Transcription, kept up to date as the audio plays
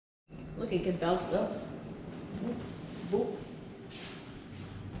Look, it can bounce it up. Boop, boop.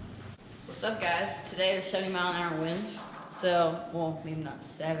 What's up, guys? Today there's 70-mile-an-hour winds. So, well, maybe not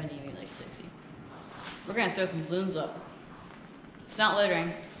 70, maybe like 60. We're gonna throw some balloons up. It's not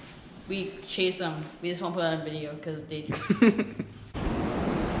littering. We chase them. We just won't put it on video because it's dangerous.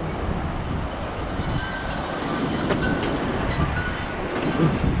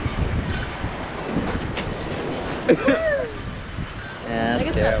 Yeah, I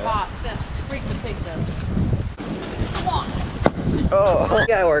guess that pops. That freaked the pigs out. Come on! Oh, we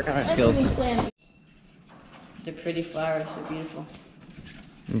gotta work on our skills. They're pretty flowers. They're beautiful.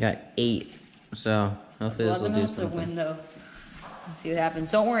 We got 8, so hopefully this will do something. The window. Let's see what happens.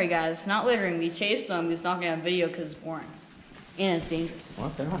 Don't worry, guys. It's not littering. We chased them. It's not gonna have video because it's boring and it's dangerous.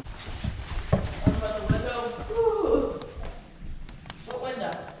 What the hell? What about the window? Ooh. What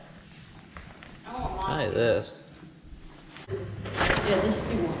window? I want monsters. Hi, this. Yeah, this should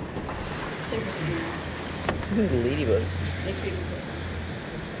be one. Ladybugs.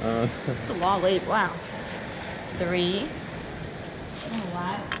 It's a long lady. Wow. 3. Oh,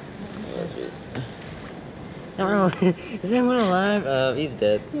 what? I don't know. Is that one alive? He's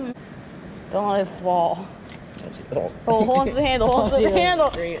dead. Don't let it fall. Oh, hold on to the handle. Hold on to the handle.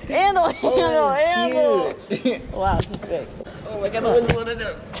 Handle. Wow, this is big. Oh my god, the wind's letting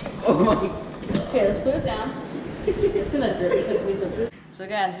down. Oh my god. Okay, let's put it down. It's gonna drip. So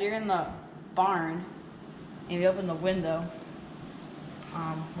guys, you're in the barn, and we open the window.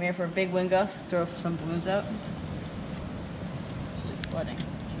 Waiting for a big wind gust, throw some balloons out. It's flooding.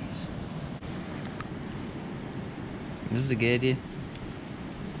 This is a good idea.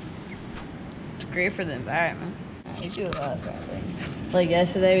 It's great for the environment. We do a lot of things. Like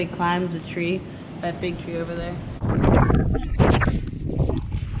yesterday, we climbed the tree, that big tree over there.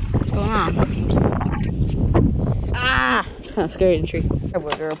 What's going on? Ah! It's kind of scary in the tree.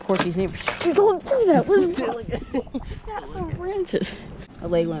 We're gonna report these neighbors. Don't do that! What is it? Got some branches. A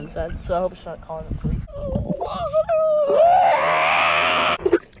leg went inside, so I hope it's not calling the police.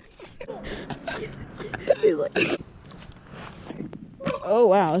 Oh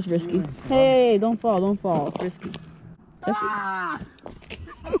wow, that's risky. Hey, don't fall, it's risky. Ah!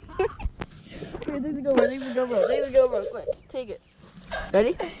 Here, take the GoPro, quick, take it.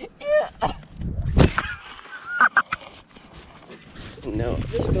 Ready? Yeah. No.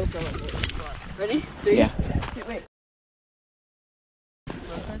 There's a GoPro right there. Ready? 3? Yeah. Wait.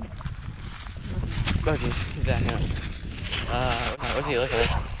 Okay, he's back now. What's he looking at?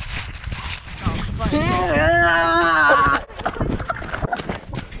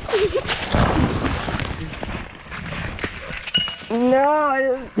 No, I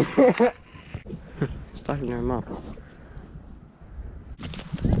didn't. He's talking to her mom.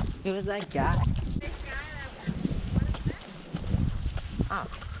 Who was that guy? Oh,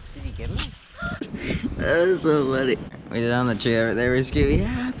 did he give me? That was so funny. We're on the tree over there. We're screaming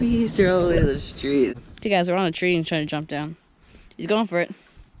Happy Easter all the way to the street. Hey guys, we're on a tree and he's trying to jump down. He's going for it.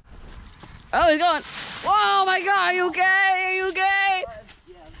 Oh, he's going. Whoa, my God, are you okay? Are you okay?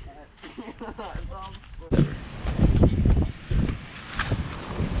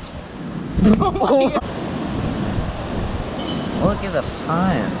 Oh my God. Look at the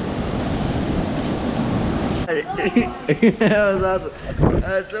pine. That was awesome.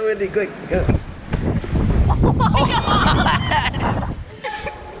 So windy, quick, go. Oh my God.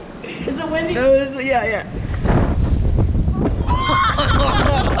 Is it windy? That was, yeah. Oh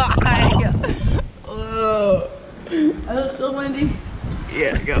my God. Oh. Is it still windy?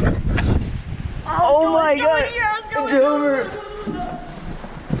 Yeah, go. Oh my God. It's over.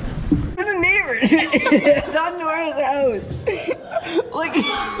 The neighbor. It's on Nora's house. Look.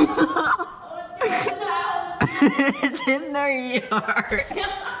 It's in their yard.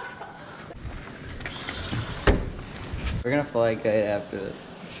 We're gonna fly a kite after this.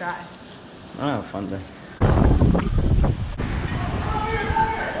 Try. I don't have fun there.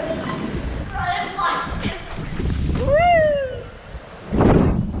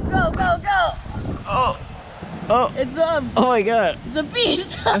 Go, go, go! Oh. Oh. It's Oh my God. It's a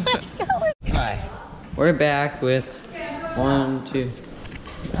beast. Alright. We're back with 1, 2.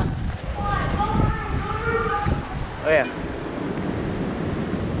 Oh yeah.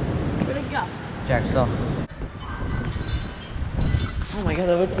 Where'd it go? Jack still. Oh my God,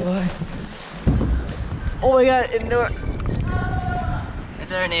 that would survive. Oh my God, indoor.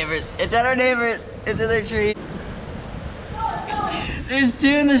 It's at our neighbors. It's at our neighbors. It's in their tree. There's 2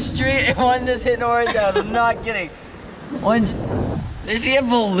 in the street and one just hit Nora's house. I'm not kidding. They see a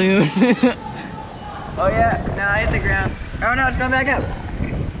balloon. Oh yeah, no, I hit the ground. Oh no, it's going back up.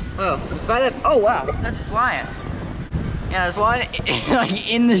 Oh, it's by that. Oh wow, that's flying. Yeah, there's one like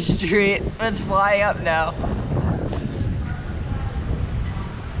in the street. It's flying up now.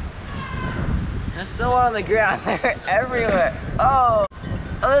 There's still one on the ground. They're everywhere. Oh,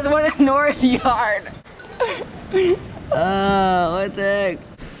 there's one in Nora's yard. Oh, what the heck?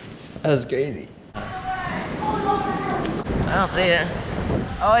 That was crazy. I don't see it.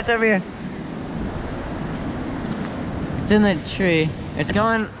 Oh, it's over here. It's in the tree. It's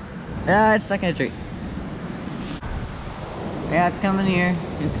going. Yeah, it's stuck in a tree. Yeah, it's coming here.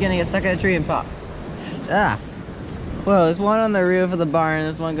 It's gonna get stuck in a tree and pop. Ah. Whoa, there's one on the roof of the barn.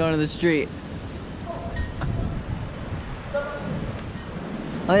 There's one going to the street.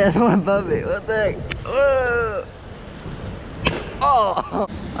 Oh, yeah, there's one above me. What the heck? Whoa. Oh.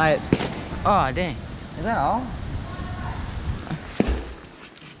 Alright. Oh, dang. Is that all?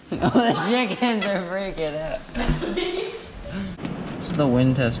 Oh, the chickens are freaking out. It's the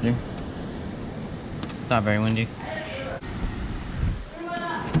wind tester. It's not very windy.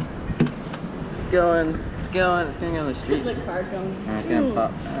 It's going. It's going. It's gonna go on the street. There's a car going. It's gonna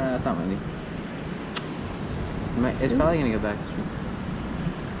pop. It's not windy. It's probably gonna go back to the street.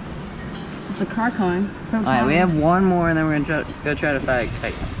 It's a car coming. Alright, we have one more and then we're gonna go try to find a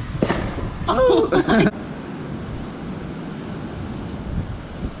kite. Oh my.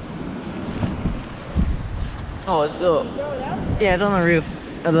 Oh, it's cool. Yeah, it's on the roof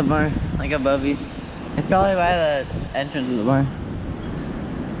of the barn, like above you. It's probably by the entrance of the barn.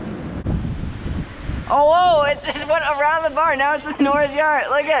 Oh, whoa! It just went around the barn. Now it's in Nora's yard.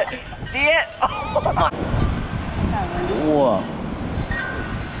 Look at it. See it? Oh my. Whoa.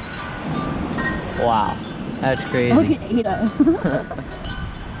 Wow. That's crazy. Okay, Ada.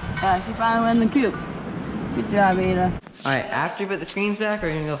 Yeah, she finally went in the coop. Good job, Ada. Alright, after we put the screens back,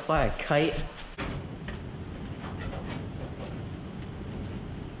 we're gonna go fly a kite.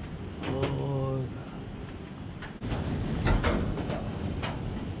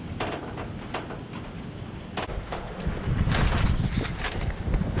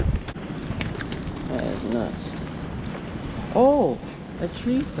 That is nuts. Oh, a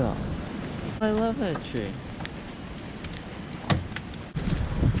tree fell. I love that tree.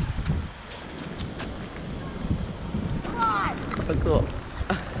 Oh, cool.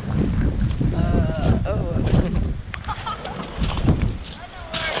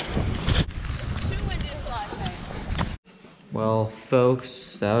 Well,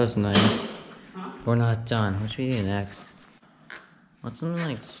 folks, that was nice. Huh? We're not done. What should we do next? What's something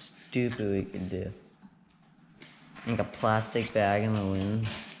like stupid we could do? Like a plastic bag in the wind.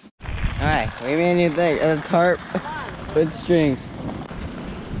 Alright, what do you think? A tarp with strings.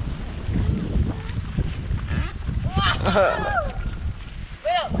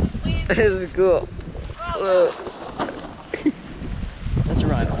 This is cool. Whoa. Let's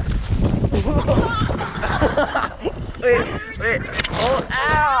run. Wait. Oh,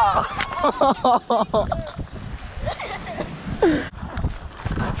 ow!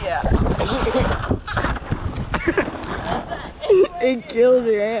 Yeah. It kills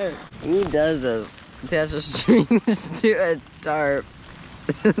your hands. Who does this? Attach the strings to a tarp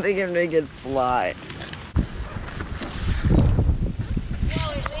so they can make it fly.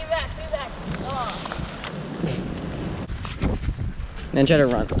 Lean back. Oh. Then try to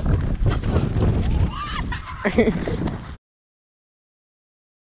run.